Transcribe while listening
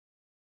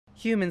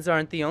Humans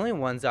aren't the only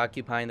ones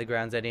occupying the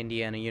grounds at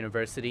Indiana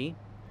University.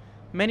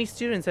 Many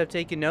students have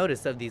taken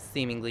notice of these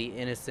seemingly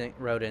innocent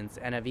rodents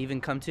and have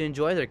even come to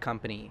enjoy their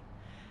company.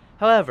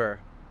 However,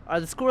 are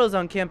the squirrels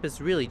on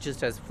campus really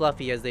just as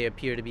fluffy as they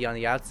appear to be on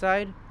the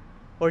outside?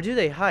 Or do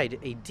they hide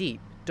a deep,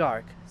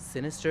 dark,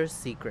 sinister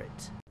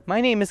secret?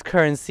 My name is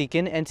Kuren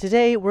Sikand, and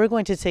today we're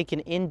going to take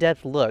an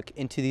in-depth look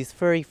into these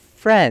furry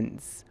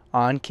friends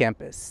on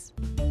campus.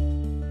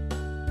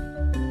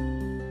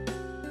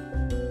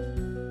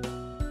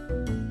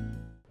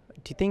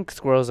 Do you think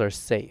squirrels are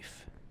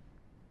safe?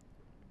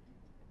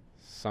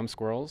 Some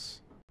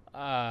squirrels?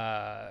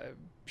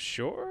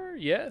 Sure,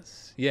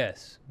 yes.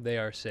 Yes, they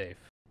are safe.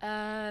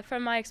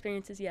 From my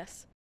experiences,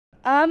 yes.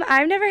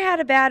 I've never had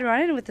a bad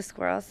run-in with the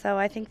squirrels, so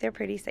I think they're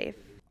pretty safe.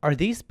 Are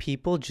these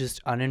people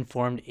just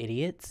uninformed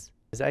idiots?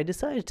 I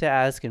decided to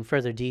ask in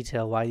further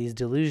detail why these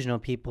delusional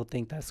people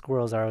think that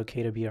squirrels are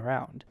okay to be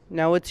around.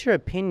 Now, what's your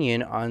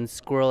opinion on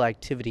squirrel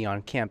activity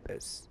on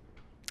campus?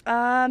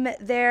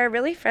 They're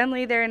really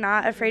friendly. They're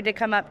not afraid to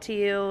come up to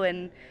you,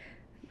 and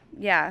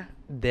yeah.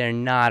 They're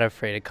not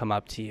afraid to come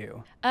up to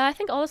you. I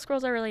think all the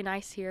squirrels are really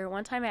nice here.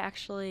 One time I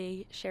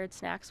actually shared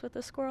snacks with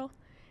a squirrel,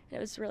 and it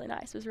was really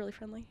nice. It was really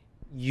friendly.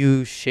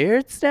 You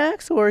shared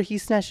snacks, or he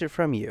snatched it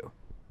from you?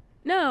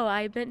 No,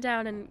 I bent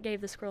down and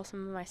gave the squirrel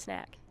some of my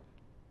snack.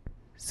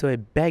 So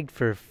it begged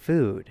for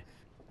food.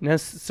 Now,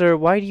 sir,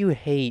 why do you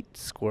hate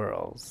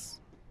squirrels?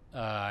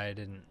 I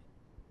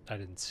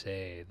didn't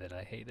say that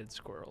I hated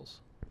squirrels.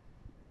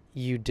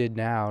 You did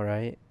now,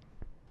 right?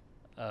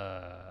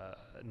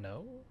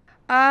 No.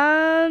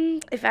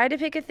 If I had to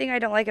pick a thing I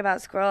don't like about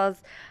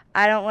squirrels,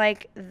 I don't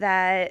like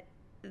that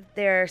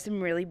there are some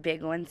really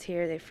big ones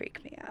here. They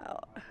freak me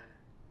out.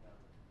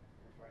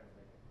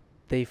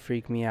 They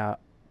freak me out,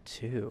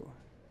 too.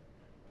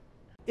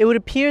 It would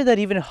appear that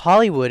even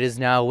Hollywood is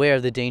now aware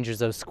of the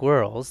dangers of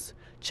squirrels.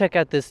 Check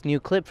out this new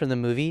clip from the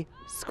movie,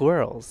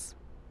 Squirrels.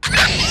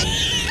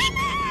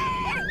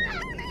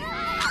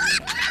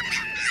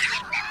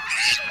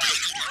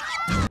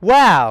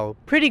 Wow,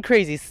 pretty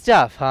crazy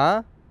stuff,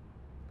 huh?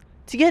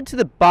 To get to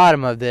the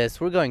bottom of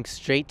this, we're going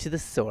straight to the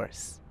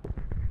source.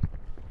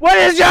 What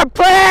is your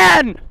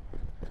plan?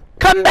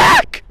 Come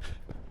back!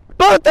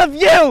 Both of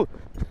you!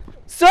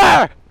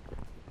 Sir!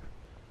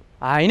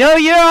 I know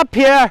you're up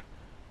here!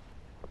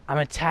 I'm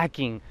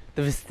attacking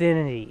the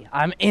vicinity.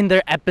 I'm in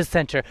their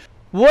epicenter.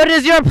 What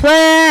is your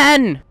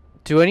plan?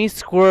 Do any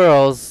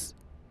squirrels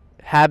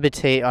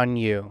habitate on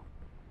you?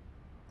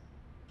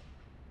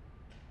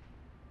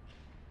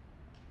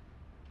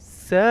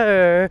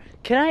 Sir,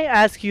 can I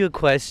ask you a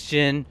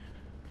question?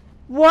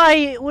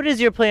 What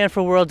is your plan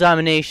for world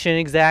domination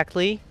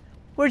exactly?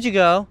 Where'd you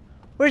go?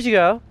 Where'd you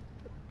go?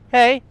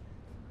 Hey?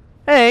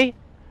 Hey?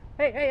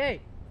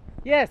 Hey!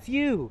 Yes,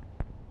 you!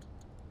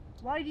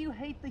 Why do you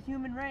hate the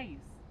human race?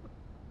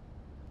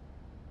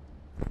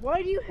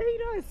 Why do you hate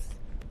us?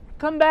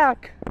 Come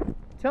back.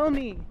 Tell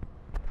me.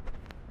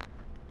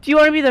 Do you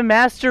want to be the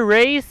master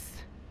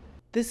race?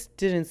 This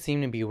didn't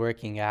seem to be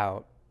working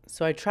out,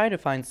 so I tried to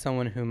find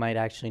someone who might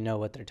actually know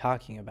what they're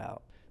talking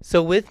about.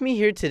 So with me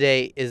here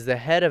today is the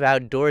head of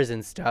outdoors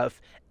and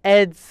stuff,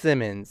 Ed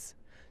Simmons.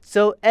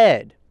 So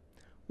Ed,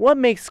 what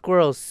makes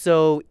squirrels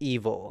so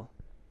evil?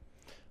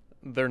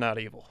 They're not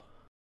evil.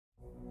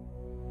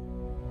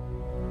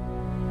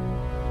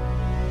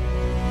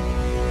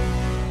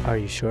 Are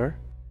you sure?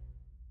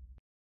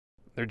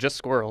 They're just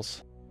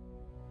squirrels.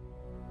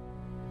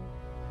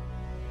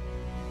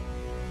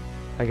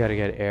 I gotta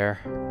get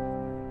air.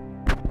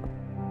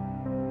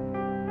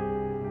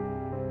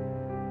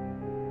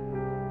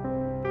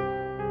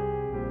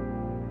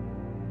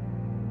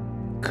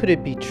 Could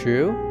it be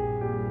true?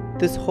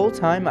 This whole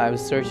time I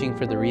was searching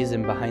for the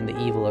reason behind the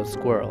evil of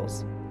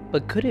squirrels.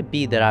 But could it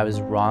be that I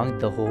was wrong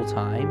the whole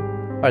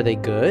time? Are they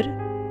good?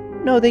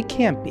 No, they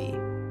can't be.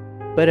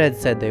 But Ed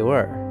said they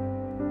were.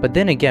 But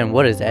then again,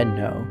 what does Ed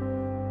know?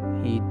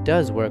 He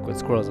does work with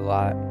squirrels a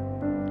lot.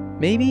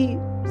 Maybe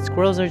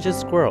squirrels are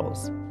just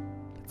squirrels.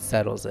 That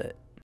settles it.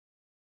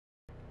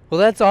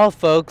 Well, that's all,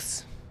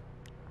 folks.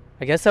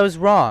 I guess I was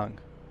wrong.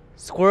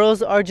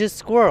 Squirrels are just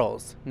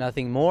squirrels.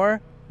 Nothing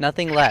more,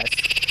 nothing less.